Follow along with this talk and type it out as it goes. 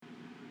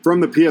From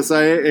the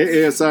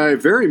PSIA ASI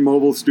Very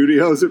Mobile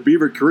Studios at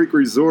Beaver Creek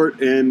Resort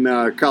in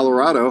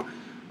Colorado,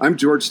 I'm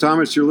George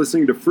Thomas. You're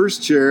listening to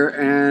First Chair,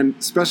 and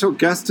special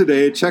guest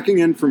today, checking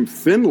in from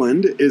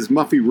Finland, is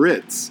Muffy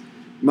Ritz.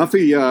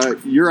 Muffy,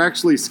 you're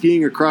actually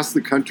skiing across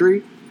the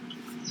country?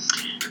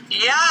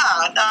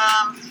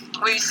 Yeah,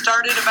 we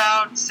started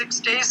about 6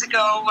 days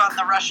ago on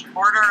the Russian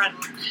border, and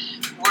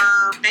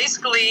we're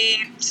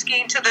basically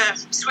skiing to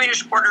the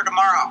Swedish border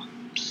tomorrow.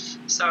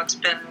 So it's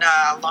been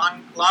a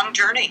long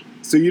journey.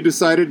 So you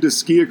decided to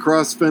ski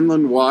across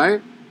Finland. Why?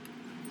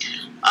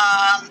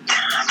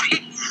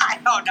 I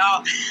don't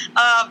know.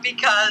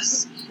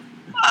 Because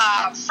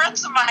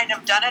friends of mine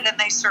have done it and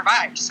they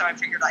survived. So I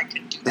figured I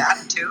could do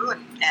that too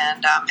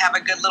and have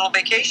a good little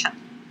vacation.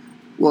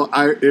 Well,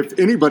 if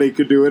anybody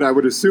could do it, I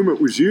would assume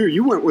it was you.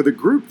 You went with a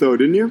group, though,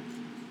 didn't you?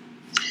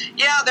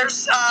 Yeah,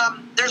 there's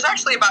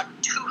actually about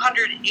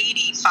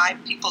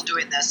 285 people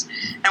doing this,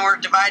 and we're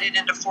divided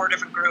into 4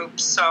 different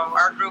groups. So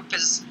our group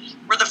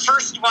we're the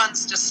first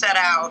ones to set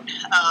out.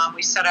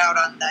 We set out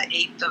on the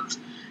 8th of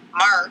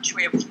March.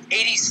 We have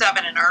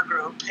 87 in our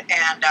group,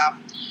 and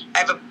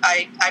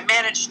I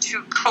managed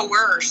to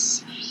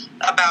coerce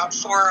about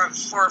four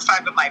or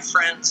five of my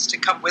friends to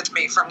come with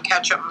me from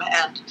Ketchum,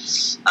 and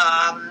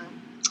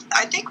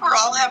I think we're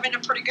all having a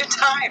pretty good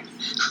time.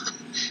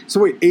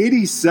 So wait,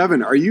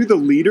 87. Are you the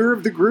leader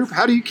of the group?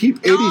 How do you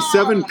keep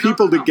 87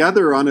 people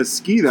together on a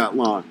ski that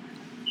long?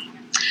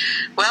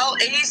 Well,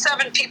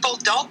 87 people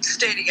don't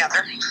stay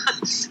together,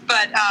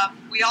 but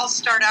we all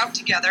start out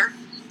together,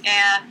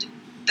 and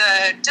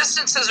the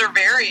distances are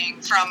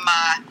varying from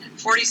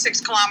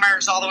 46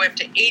 kilometers all the way up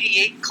to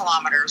 88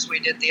 kilometers we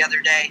did the other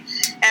day,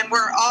 and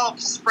we're all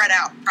spread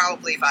out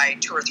probably by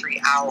 2 or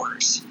 3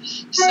 hours.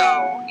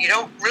 So you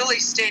don't really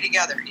stay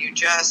together. You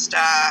just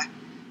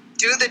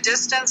do the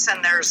distance,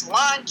 and there's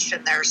lunch,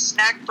 and there's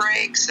snack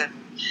breaks, and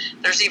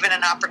there's even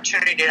an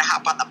opportunity to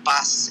hop on the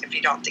bus if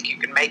you don't think you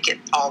can make it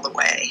all the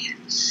way.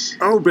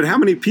 Oh, but how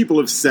many people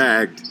have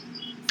sagged?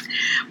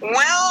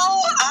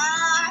 Well,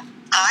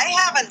 I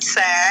haven't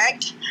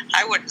sagged.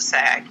 I wouldn't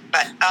sag,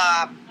 but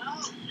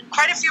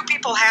quite a few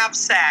people have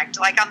sagged.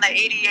 Like on the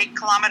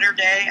 88-kilometer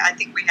day, I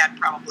think we had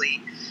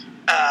probably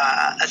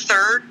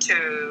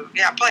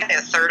probably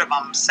a third of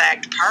them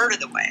sagged part of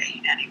the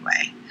way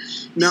anyway.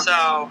 No.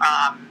 So,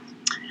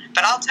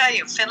 but I'll tell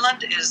you,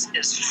 Finland is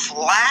as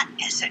flat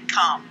as it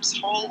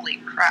comes. Holy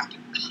crap.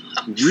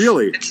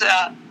 Really? It's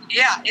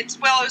it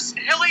was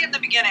hilly in the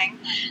beginning,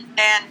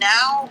 and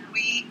now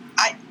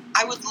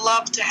I would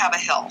love to have a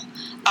hill,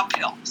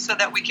 uphill, so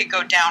that we could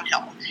go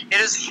downhill.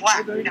 It is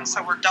flat, and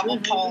so we're double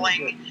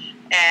poling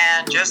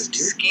and just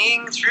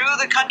skiing through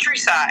the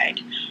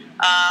countryside.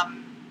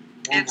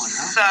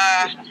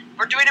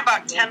 We're doing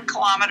about 10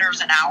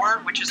 kilometers an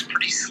hour, which is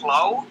pretty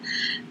slow,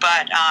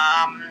 but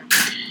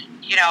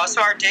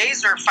so our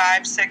days are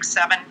 5, 6,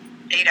 7,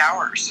 8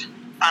 hours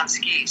on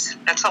skis.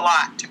 That's a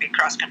lot to be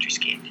cross-country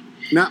skiing.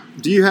 Now,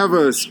 do you have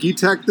a ski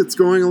tech that's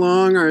going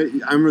along?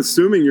 I'm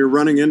assuming you're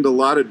running into a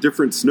lot of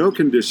different snow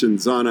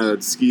conditions on a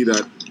ski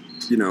that,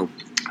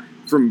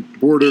 from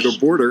border to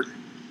border.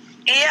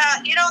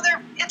 Yeah,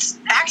 it's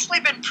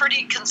actually been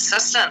pretty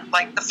consistent.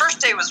 Like the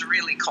first day was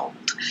really cold,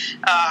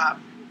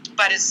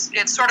 but it's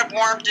sort of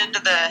warmed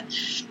into the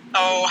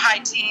high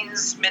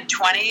teens,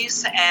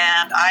 mid-20s,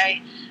 and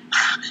I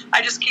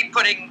just keep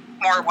putting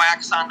more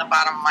wax on the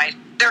bottom of my.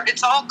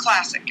 It's all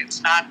classic. It's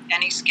not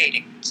any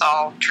skating. It's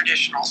all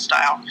traditional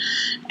style,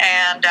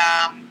 and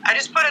I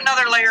just put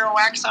another layer of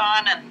wax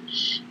on and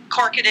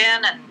cork it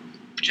in and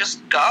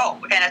just go.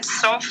 And it's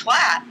so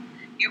flat,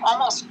 you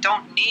almost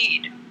don't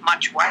need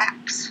much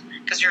wax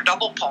because you're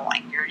double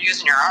pulling. You're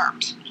using your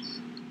arms.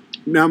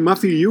 Now,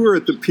 Muffy, you were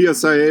at the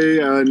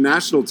PSIA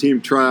national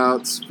team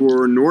tryouts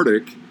for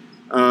Nordic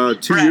 2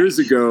 years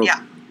ago.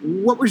 Yeah.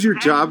 What was your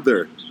job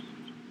there?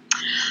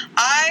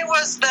 I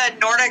was the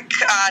Nordic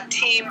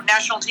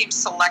national team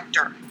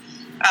selector,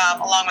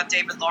 along with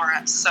David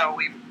Lawrence. So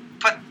we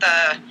put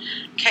the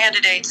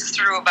candidates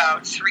through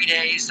about 3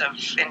 days of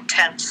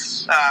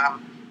intense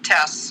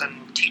tests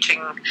and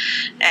teaching,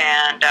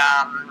 and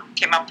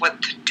came up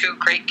with 2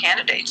 great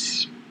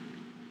candidates.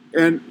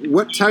 And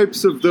what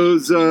types of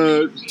those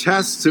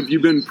tests have you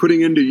been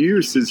putting into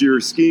use as you're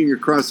skiing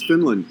across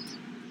Finland?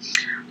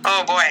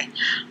 Oh, boy.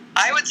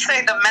 I would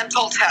say the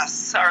mental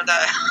tests are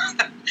the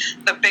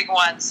big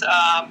ones.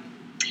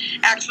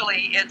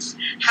 Actually, it's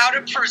how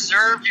to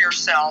preserve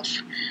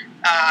yourself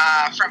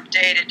from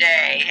day to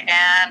day.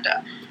 And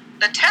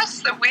the tests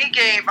that we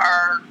gave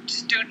our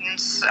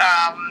students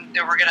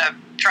that were going to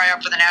try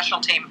out for the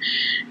national team,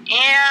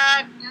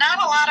 and not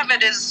a lot of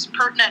it is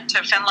pertinent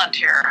to Finland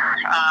here.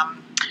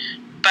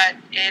 But,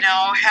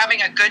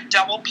 having a good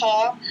double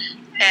pull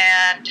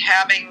and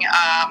having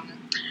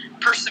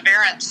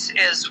perseverance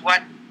is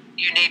what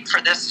you need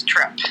for this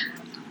trip.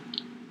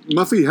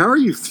 Muffy, how are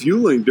you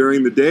fueling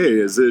during the day?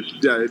 Is it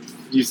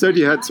you said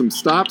you had some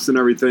stops and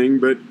everything,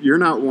 but you're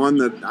not one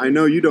that I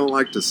know you don't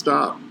like to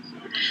stop.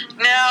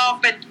 No,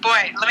 but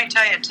boy, let me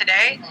tell you,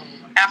 today,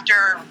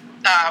 after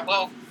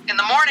in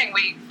the morning,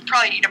 we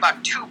probably eat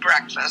about 2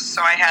 breakfasts.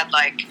 So I had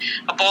like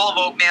a bowl of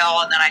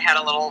oatmeal, and then I had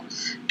a little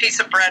piece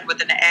of bread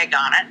with an egg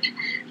on it.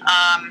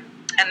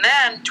 And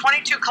then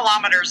 22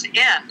 kilometers in,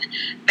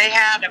 they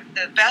had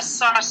the best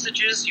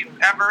sausages you've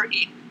ever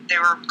eaten. They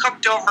were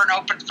cooked over an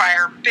open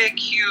fire, big,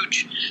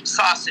 huge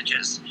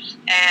sausages.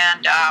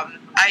 And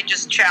I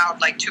just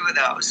chowed like 2 of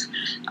those.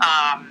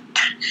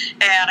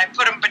 And I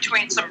put them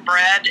between some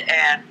bread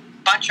and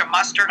a bunch of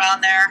mustard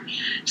on there.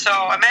 So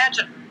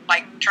imagine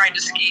like trying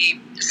to ski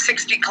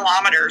 60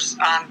 kilometers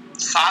on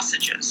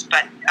sausages.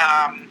 But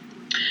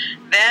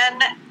then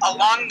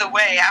along the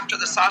way, after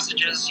the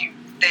sausages,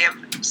 they have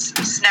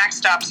snack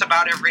stops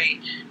about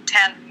every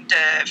 10 to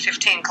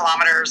 15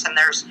 kilometers, and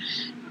there's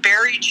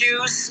berry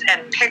juice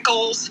and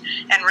pickles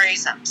and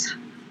raisins.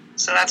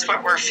 So that's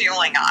what we're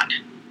fueling on.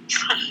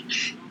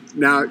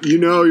 Now, you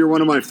know you're one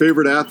of my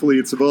favorite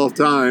athletes of all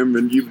time,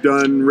 and you've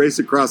done Race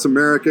Across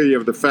America. You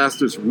have the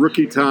fastest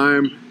rookie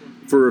time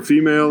for a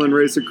female in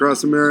Race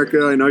Across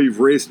America. I know you've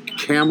raced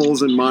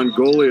camels in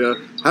Mongolia.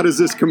 How does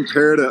this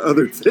compare to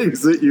other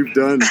things that you've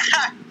done?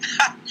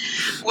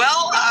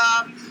 Well,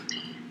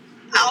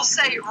 I'll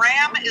say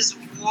RAM is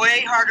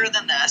way harder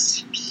than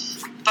this,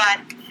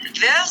 but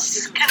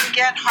this can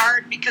get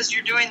hard because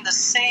you're doing the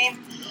same,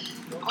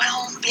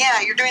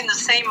 you're doing the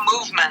same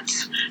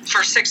movements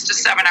for 6 to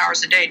 7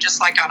 hours a day,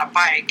 just like on a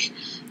bike.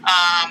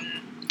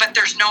 But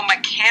there's no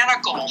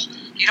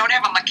you don't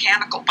have a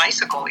mechanical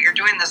bicycle. You're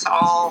doing this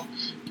all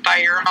by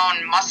your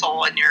own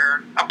muscle and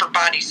your upper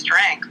body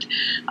strength.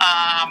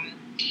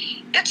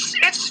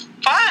 It's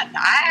fun.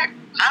 I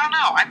don't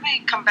know. I may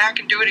come back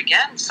and do it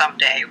again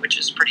someday, which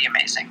is pretty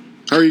amazing.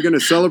 How are you going to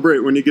celebrate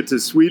when you get to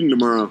Sweden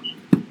tomorrow?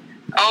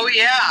 Oh,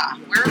 yeah.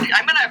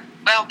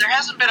 There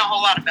hasn't been a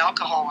whole lot of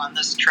alcohol on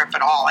this trip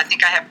at all. I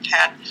think I have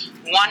had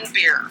 1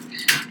 beer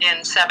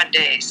in 7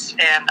 days.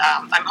 And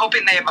I'm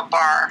hoping they have a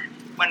bar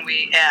when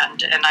we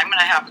end. And I'm going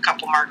to have a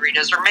couple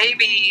margaritas or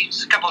maybe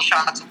a couple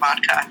shots of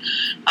vodka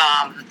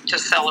to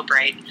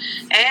celebrate.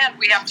 And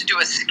we have to do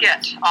a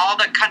skit. All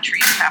the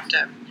countries have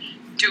to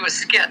do a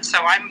skit. So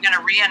I'm going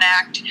to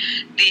reenact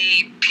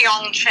the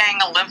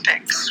Pyeongchang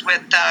Olympics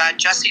with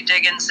Jesse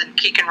Diggins and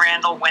Keegan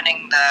Randall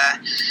winning the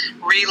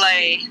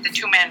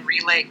 2-man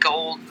relay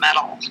gold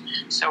medal.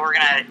 So we're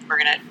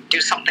gonna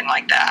do something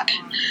like that,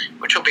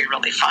 which will be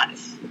really fun.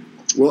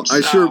 Well,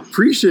 I sure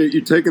appreciate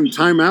you taking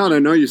time out. I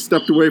know you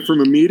stepped away from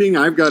a meeting.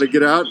 I've got to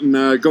get out and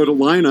go to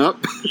lineup.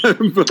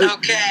 But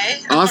okay.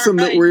 Awesome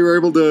that we were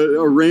able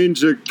to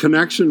arrange a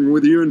connection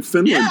with you in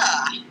Finland.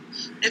 Yeah.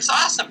 It's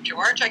awesome,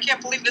 George. I can't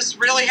believe this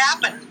really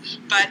happened,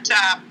 but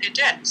it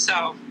did.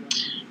 So,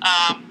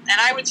 and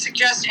I would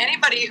suggest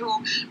anybody who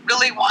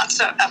really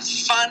wants a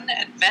fun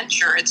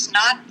adventure, it's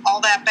not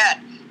all that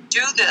bad.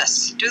 Do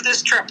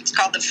this trip. It's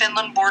called the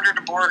Finland Border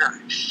to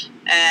Border,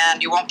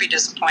 and you won't be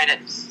disappointed.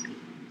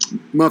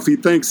 Muffy,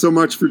 thanks so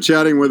much for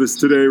chatting with us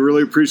today.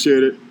 Really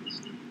appreciate it.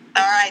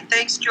 All right.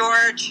 Thanks,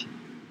 George.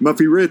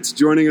 Muffy Ritz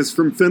joining us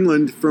from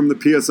Finland from the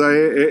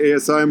PSIA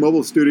ASI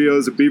mobile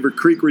studios at Beaver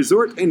Creek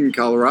Resort in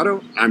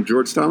Colorado. I'm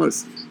George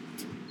Thomas.